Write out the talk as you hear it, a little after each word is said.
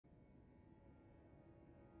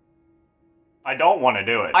I don't want to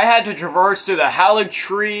do it. I had to traverse through the Hallig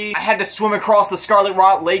tree. I had to swim across the Scarlet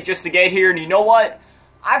Rot Lake just to get here, and you know what?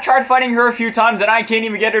 I've tried fighting her a few times and I can't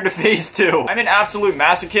even get her to phase 2. I'm an absolute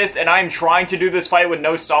masochist and I'm trying to do this fight with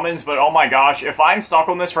no summons, but oh my gosh, if I'm stuck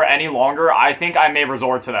on this for any longer, I think I may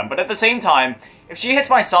resort to them. But at the same time, if she hits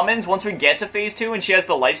my summons once we get to phase 2 and she has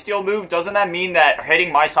the lifesteal move, doesn't that mean that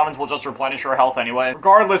hitting my summons will just replenish her health anyway?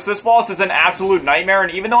 Regardless, this boss is an absolute nightmare,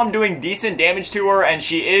 and even though I'm doing decent damage to her and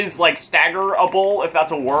she is like staggerable, if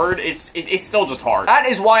that's a word, it's still just hard. That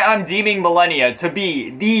is why I'm deeming Malenia to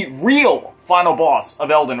be the real final boss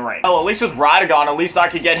of Elden Ring. Well, at least with Radagon, at least I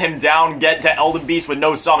could get him down, get to Elden Beast with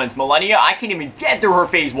no summons. Malenia, I can't even get through her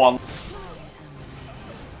phase 1.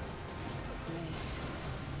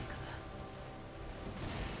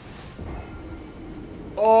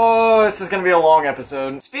 Oh, this is gonna be a long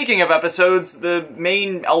episode. Speaking of episodes, the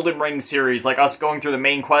main Elden Ring series, like us going through the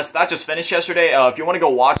main quest, that just finished yesterday. If you want to go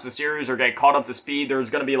watch the series or get caught up to speed, there's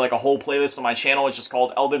gonna be like a whole playlist on my channel. It's just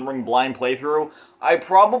called Elden Ring Blind Playthrough. I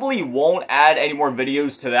probably won't add any more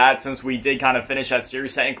videos to that since we did kind of finish that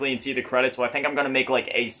series technically and see the credits, so I think I'm going to make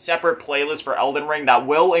like a separate playlist for Elden Ring that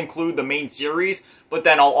will include the main series, but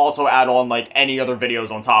then I'll also add on like any other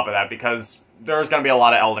videos on top of that because there's going to be a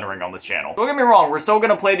lot of Elden Ring on this channel. Don't get me wrong, we're still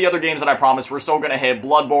going to play the other games that I promised. We're still going to hit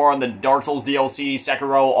Bloodborne, the Dark Souls DLC,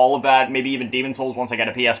 Sekiro, all of that, maybe even Demon Souls once I get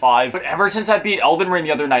a PS5. But ever since I beat Elden Ring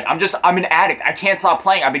the other night, I'm an addict. I can't stop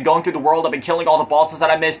playing. I've been going through the world, I've been killing all the bosses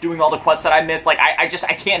that I missed, doing all the quests that I missed. Like, I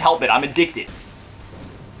can't help it. I'm addicted.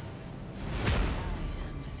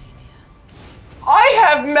 I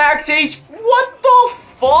have max H. What the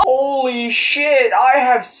fuck? Holy shit, I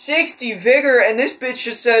have 60 vigor and this bitch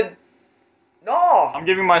just said no. I'm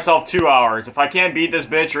giving myself 2 hours. If I can't beat this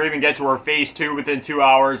bitch or even get to her phase 2 within 2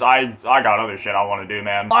 hours, I got other shit I want to do,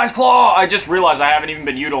 man. Lion's Claw! I just realized I haven't even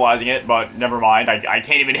been utilizing it, but never mind. I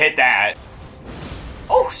can't even hit that.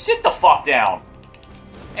 Oh, sit the fuck down.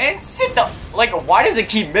 And sit the... Like, why does it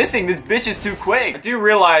keep missing? This bitch is too quick. I do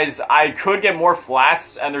realize I could get more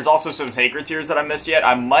flasks, and there's also some sacred tears that I missed yet.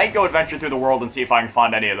 I might go adventure through the world and see if I can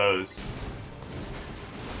find any of those.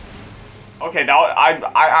 Okay, now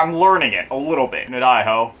I'm learning it a little bit. Gonna die,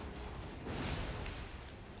 ho.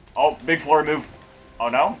 Oh, big flurry move. Oh,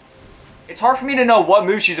 no? It's hard for me to know what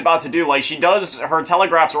move she's about to do. Like, she does, her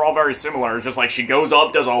telegraphs are all very similar. It's just like she goes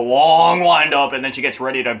up, does a long wind up, and then she gets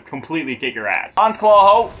ready to completely kick your ass. Hans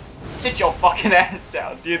Claw, ho. Sit your fucking ass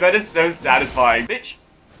down. Dude, that is so satisfying. Bitch,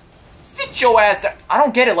 sit your ass down. I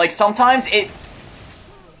don't get it. Like, sometimes it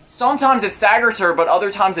staggers her, but other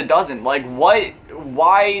times it doesn't. Like, what?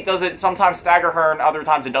 Why does it sometimes stagger her and other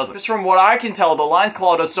times it doesn't? Just from what I can tell, the Lion's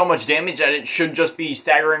Claw does so much damage that it should just be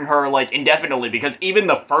staggering her, like, indefinitely, because even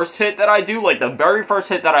the first hit that I do, like, the very first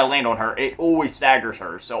hit that I land on her, it always staggers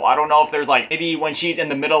her. So I don't know if there's, like, maybe when she's in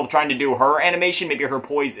the middle of trying to do her animation, maybe her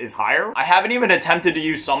poise is higher. I haven't even attempted to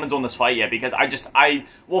use summons on this fight yet, because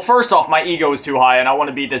well, first off, my ego is too high, and I want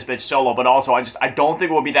to beat this bitch solo, but also, I don't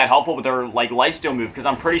think it would be that helpful with her, like, lifesteal move, because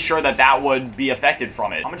I'm pretty sure that would be affected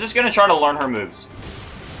from it. I'm just gonna try to learn her moves.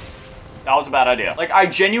 That was a bad idea. Like, I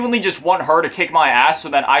genuinely just want her to kick my ass so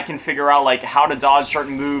that I can figure out, like, how to dodge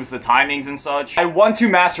certain moves, the timings and such. I want to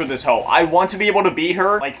master this hoe. I want to be able to beat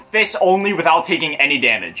her, like, fists only without taking any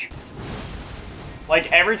damage.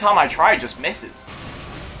 Like, every time I try, it just misses.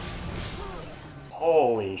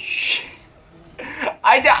 Holy shit.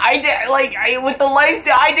 With the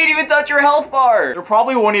lifesteal, I didn't even touch your health bar. There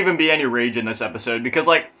probably won't even be any rage in this episode because,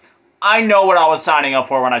 like, I know what I was signing up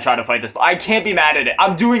for when I tried to fight this, but I can't be mad at it.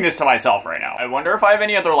 I'm doing this to myself right now. I wonder if I have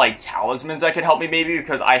any other, like, talismans that could help me, maybe,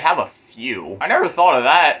 because I have a few. I never thought of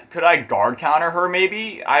that. Could I guard counter her,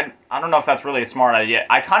 maybe? I don't know if that's really a smart idea.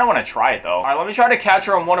 I kind of want to try it, though. All right, let me try to catch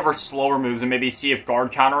her on one of her slower moves and maybe see if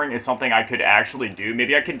guard countering is something I could actually do.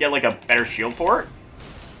 Maybe I could get, like, a better shield for it.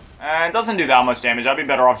 It doesn't do that much damage. I'd be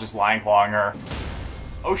better off just Lion Clawing her.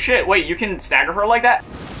 Oh, shit. Wait, you can stagger her like that?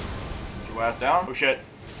 Put your ass down. Oh, shit.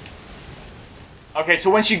 Okay,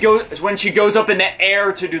 so when she goes up in the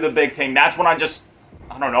air to do the big thing, that's when I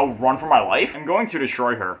don't know, run for my life? I'm going to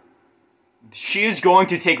destroy her. She is going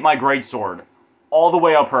to take my greatsword all the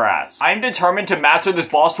way up her ass. I am determined to master this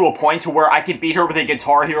boss to a point to where I can beat her with a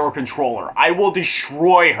Guitar Hero controller. I will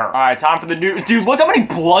destroy her. Alright, time for the new- Dude, look how many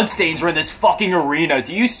bloodstains are in this fucking arena.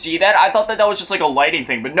 Do you see that? I thought that was just like a lighting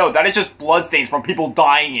thing, but no, that is just bloodstains from people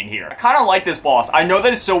dying in here. I kind of like this boss. I know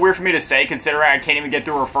that it's so weird for me to say, considering I can't even get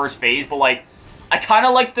through her first phase, but like, I kind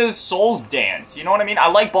of like the Souls dance, you know what I mean? I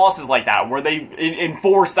like bosses like that, where they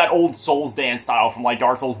enforce that old Souls dance style from, like,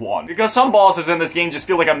 Dark Souls 1. Because some bosses in this game just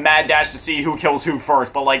feel like a mad dash to see who kills who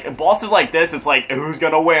first, but, like, bosses like this, it's like, who's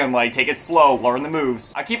gonna win? Like, take it slow, learn the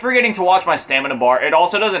moves. I keep forgetting to watch my stamina bar. It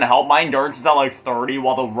also doesn't help. My endurance is at, like, 30,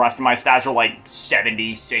 while the rest of my stats are, like,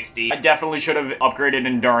 70, 60. I definitely should have upgraded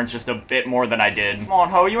endurance just a bit more than I did. Come on,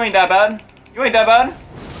 ho, you ain't that bad. You ain't that bad.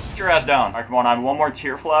 Sit your ass down. Alright, come on, I have one more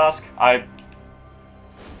tear flask.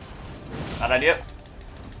 Bad idea.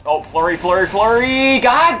 Oh, flurry, flurry, flurry!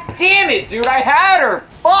 God damn it, dude, I had her!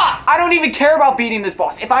 Fuck! I don't even care about beating this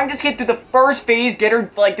boss. If I can just get through the first phase, get her,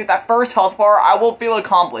 like, through that first health bar, I will feel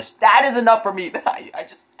accomplished. That is enough for me.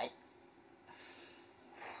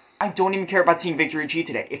 I don't even care about seeing victory achieved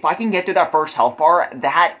today. If I can get through that first health bar,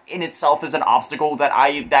 that in itself is an obstacle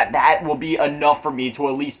that will be enough for me to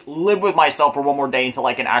at least live with myself for one more day until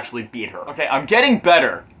I can actually beat her. Okay, I'm getting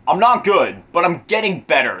better. I'm not good, but I'm getting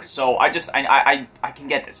better. So I can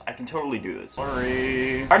get this. I can totally do this.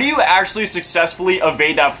 Flurry. How do you actually successfully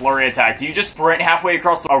evade that flurry attack? Do you just sprint halfway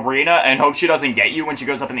across the arena and hope she doesn't get you when she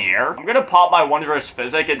goes up in the air? I'm gonna pop my Wondrous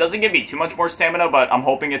Physic. It doesn't give me too much more stamina, but I'm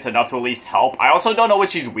hoping it's enough to at least help. I also don't know what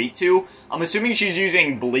she's weak to. I'm assuming she's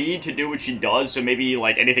using Bleed to do what she does, so maybe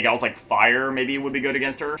like anything else like Fire maybe would be good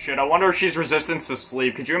against her. Shit, I wonder if she's resistant to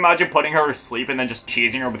sleep. Could you imagine putting her to sleep and then just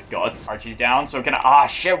cheesing her with guts? Alright, she's down, so can I- ah,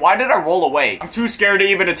 shit, why did I roll away? I'm too scared to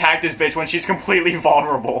even attack this bitch when she's completely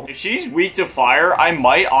vulnerable. If she's weak to fire, I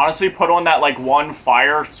might honestly put on that like one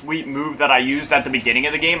fire sweep move that I used at the beginning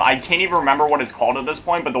of the game. I can't even remember what it's called at this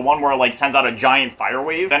point, but the one where it like sends out a giant fire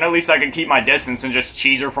wave. Then at least I can keep my distance and just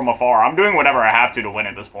cheese her from afar. I'm doing whatever I have to win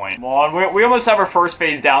at this point. Come on, we almost have our first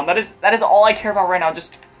phase down. That is all I care about right now.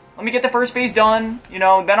 Just let me get the first phase done, you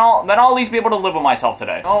know, then I'll at least be able to live with myself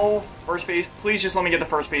today. Oh, first phase, please just let me get the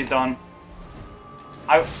first phase done.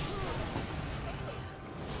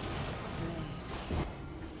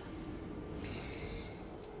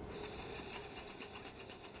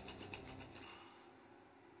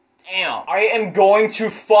 Damn, I am going to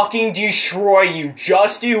fucking destroy you.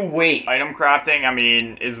 Just you wait. Item crafting, I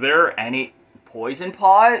mean, is there any poison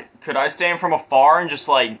pot? Could I stand from afar and just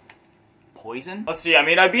like poison? Let's see, I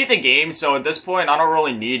mean, I beat the game, so at this point, I don't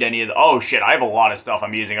really need any of the- oh shit, I have a lot of stuff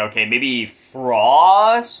I'm using. Okay, maybe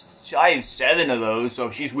Frost? I have 7 of those, so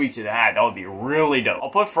if she's weak to that would be really dope. I'll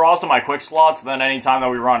put Frost in my quick slots, then anytime that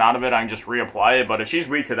we run out of it, I can just reapply it, but if she's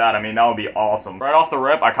weak to that, I mean, that would be awesome. Right off the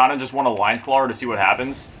rip, I kind of just want to Lion's Claw her to see what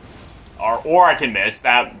happens. Or I can miss.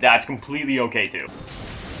 That's completely okay, too.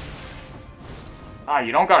 Ah,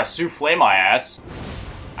 you don't gotta souffle my ass.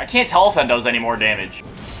 I can't tell if that does any more damage.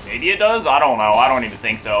 Maybe it does? I don't know. I don't even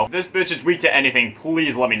think so. If this bitch is weak to anything,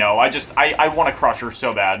 please let me know. I want to crush her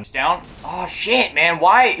so bad. She's down? Oh, shit, man.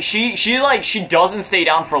 Why? She doesn't stay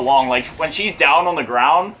down for long. Like, when she's down on the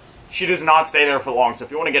ground, she does not stay there for long. So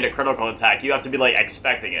if you want to get a critical attack, you have to be, like,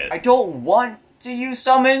 expecting it. I don't want to use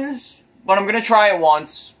summons, but I'm gonna try it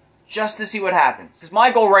once, just to see what happens. Because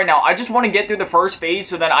my goal right now, I just want to get through the first phase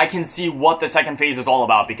so that I can see what the second phase is all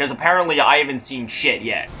about. Because apparently I haven't seen shit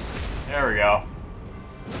yet. There we go.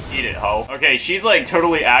 Eat it, ho. Okay, she's like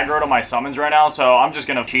totally aggro to my summons right now, so I'm just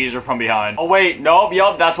gonna cheese her from behind. Oh wait, nope,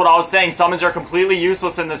 yup, that's what I was saying. Summons are completely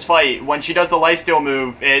useless in this fight. When she does the lifesteal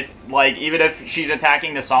move, it, like, even if she's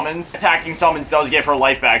attacking the summons, attacking summons does give her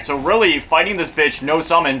life back. So really, fighting this bitch, no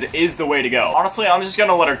summons, is the way to go. Honestly, I'm just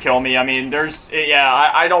gonna let her kill me. I mean,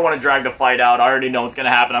 I don't want to drag the fight out. I already know what's gonna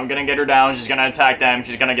happen. I'm gonna get her down, she's gonna attack them,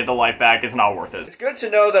 she's gonna get the life back. It's not worth it. It's good to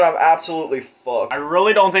know that I'm absolutely fucked. I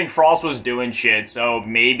really don't think Frost was doing shit, so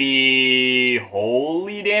maybe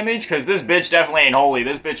holy damage? Because this bitch definitely ain't holy.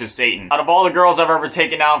 This bitch is Satan. Out of all the girls I've ever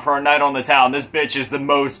taken down for a night on the town, this bitch is the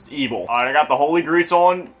most evil. Alright, I got the holy grease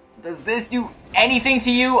on. Does this do anything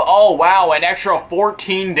to you? Oh, wow, an extra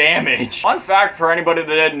 14 damage. Fun fact for anybody that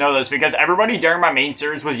didn't know this, because everybody during my main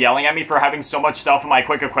series was yelling at me for having so much stuff in my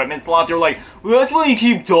quick equipment slot. They were like, well, that's why you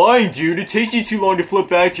keep dying, dude. It takes you too long to flip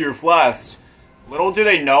back to your flasks. Little do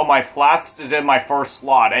they know, my flasks is in my first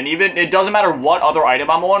slot, and even, it doesn't matter what other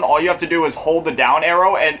item I'm on, all you have to do is hold the down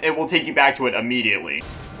arrow, and it will take you back to it immediately.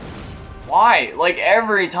 Why? Like,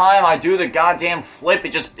 every time I do the goddamn flip,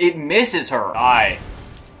 it misses her.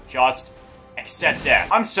 Just accept death.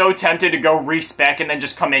 I'm so tempted to go respec and then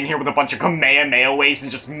just come in here with a bunch of Kamehameha waves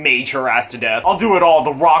and just mage her ass to death. I'll do it all.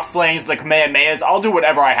 The rock slayings, the Kamehamehas, I'll do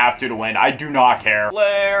whatever I have to win. I do not care.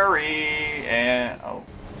 Larry, and, oh.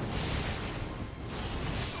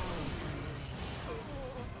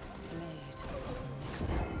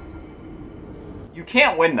 You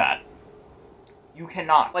can't win that. You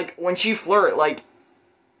cannot. Like, when she flirt, like...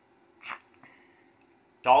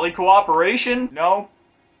 Jolly cooperation? No.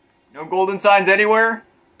 No golden signs anywhere?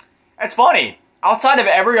 That's funny. Outside of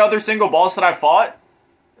every other single boss that I fought,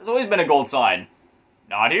 there's always been a gold sign.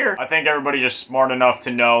 Not here. I think everybody's just smart enough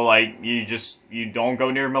to know, like, you don't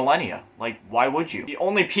go near Malenia. Like, why would you? The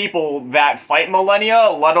only people that fight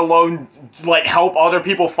Malenia, let alone, like, help other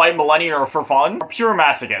people fight Malenia for fun, are pure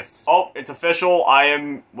masochists. Oh, it's official.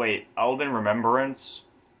 Wait, Elden Remembrance?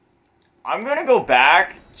 I'm gonna go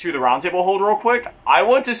back to the roundtable hold real quick. I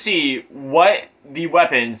want to see what the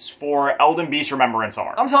weapons for Elden Beast Remembrance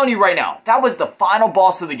are. I'm telling you right now, that was the final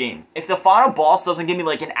boss of the game. If the final boss doesn't give me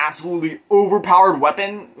like an absolutely overpowered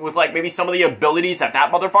weapon with like maybe some of the abilities that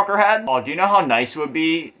motherfucker had. Oh, do you know how nice it would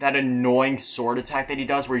be? That annoying sword attack that he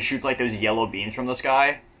does where he shoots like those yellow beams from the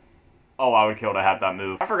sky. Oh, I would kill to have that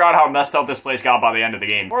move. I forgot how messed up this place got by the end of the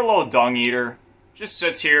game. Poor little dung eater. Just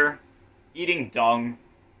sits here, eating dung.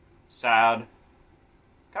 Sad.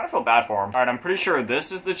 Kind of feel bad for him. Alright, I'm pretty sure this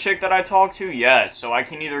is the chick that I talked to. Yes, so I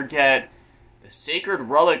can either get the Sacred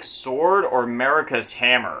Relic Sword or Marika's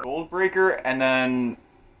Hammer. Goldbreaker and then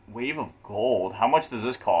Wave of Gold. How much does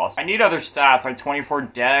this cost? I need other stats like 24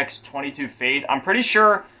 Dex, 22 Faith. I'm pretty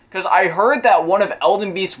sure, because I heard that one of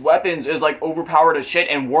Elden Beast's weapons is like overpowered as shit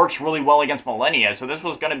and works really well against Malenia. So this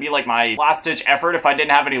was going to be like my last ditch effort if I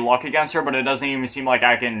didn't have any luck against her, but it doesn't even seem like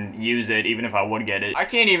I can use it even if I would get it. I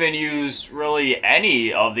can't even use really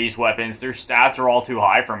any of these weapons. Their stats are all too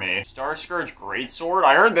high for me. Star Scourge Greatsword?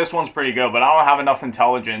 I heard this one's pretty good, but I don't have enough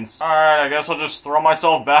intelligence. Alright, I guess I'll just throw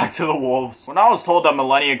myself back to the wolves. When I was told that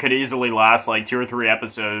Malenia could easily last like 2 or 3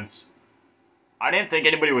 episodes, I didn't think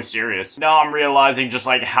anybody was serious. Now I'm realizing just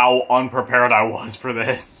like how unprepared I was for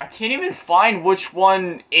this. I can't even find which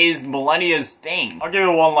one is Malenia's thing. I'll give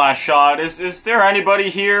it one last shot. Is there anybody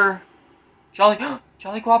here? Jolly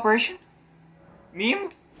Cooperation? Meme?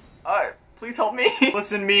 Please help me.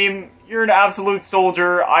 Listen, Meme, you're an absolute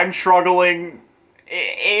soldier. I'm struggling.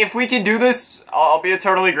 If we can do this, I'll be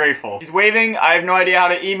eternally grateful. He's waving. I have no idea how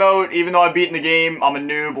to emote, even though I've beaten the game. I'm a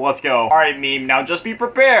noob. Let's go. All right, Meme. Now just be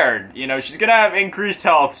prepared. You know, she's gonna have increased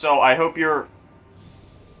health, so I hope you're...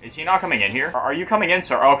 Is he not coming in here? Are you coming in,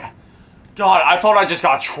 sir? Okay. God, I thought I just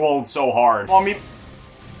got trolled so hard. Come on, Meme.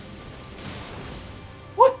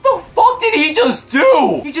 What the fuck did he just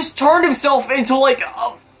do? He just turned himself into like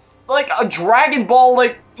a Dragon Ball,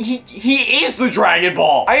 like... He is the Dragon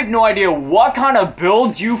Ball! I have no idea what kind of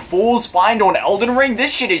builds you fools find on Elden Ring.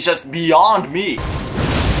 This shit is just beyond me.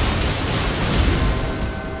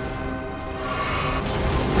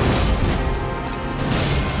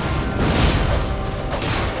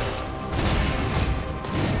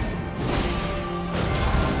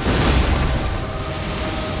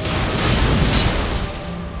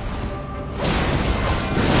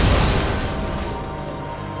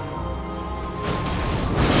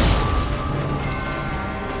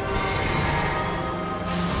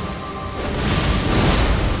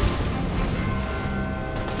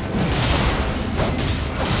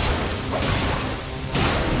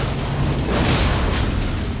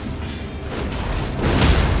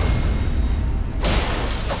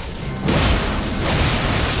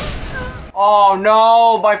 Oh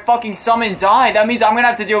no, my fucking summon died. That means I'm gonna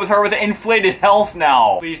have to deal with her with inflated health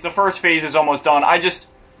now. Please, the first phase is almost done.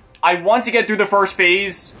 I want to get through the first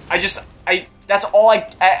phase. That's all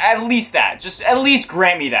at least that. Just at least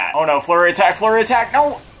grant me that. Oh no, flurry attack,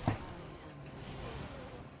 no!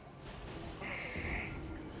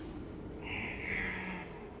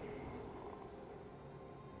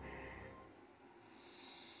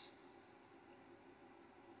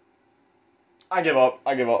 I give up.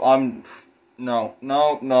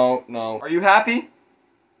 No. Are you happy?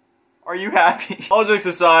 Are you happy? All jokes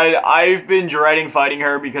aside, I've been dreading fighting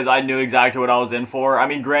her because I knew exactly what I was in for. I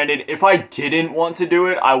mean, granted, if I didn't want to do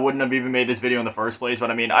it, I wouldn't have even made this video in the first place, but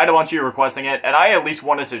I mean, I had a bunch of you requesting it, and I at least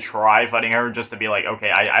wanted to try fighting her just to be like, okay,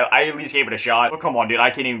 I at least gave it a shot. But come on, dude, I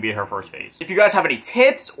can't even beat her first phase. If you guys have any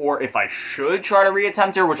tips, or if I should try to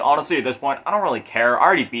reattempt her, which honestly, at this point, I don't really care. I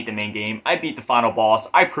already beat the main game. I beat the final boss.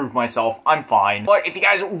 I proved myself. I'm fine. But if you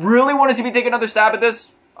guys really want to see me take another stab at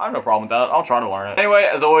this, I have no problem with that. I'll try to learn it. Anyway,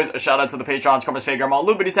 as always, a shout out to the patrons, Carmen's Fake Grandma,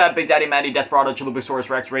 Lubity Tab, Big Daddy Maddie, Desperado, Chilubusaurus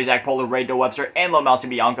Rex, Razak, Polar, Ray, Doe Webster, and Low Mousy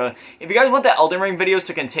Bianca. If you guys want the Elden Ring videos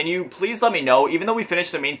to continue, please let me know. Even though we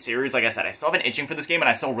finished the main series, like I said, I still have been itching for this game and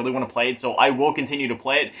I still really want to play it, so I will continue to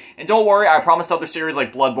play it. And don't worry, I promised other series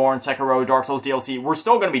like Bloodborne, Sekiro, Dark Souls DLC, we're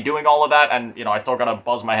still going to be doing all of that, and, you know, I still got to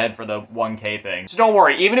buzz my head for the 1K thing. So don't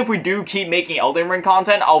worry, even if we do keep making Elden Ring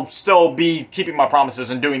content, I'll still be keeping my promises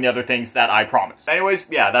and doing the other things that I promised. Anyways,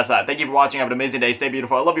 yeah, that's that. Thank you for watching. Have an amazing day. Stay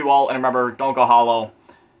beautiful. I love you all. And remember, don't go hollow.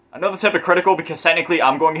 I know that's hypocritical because technically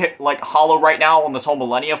I'm going to hit like hollow right now on this whole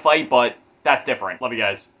Malenia fight, but that's different. Love you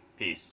guys. Peace.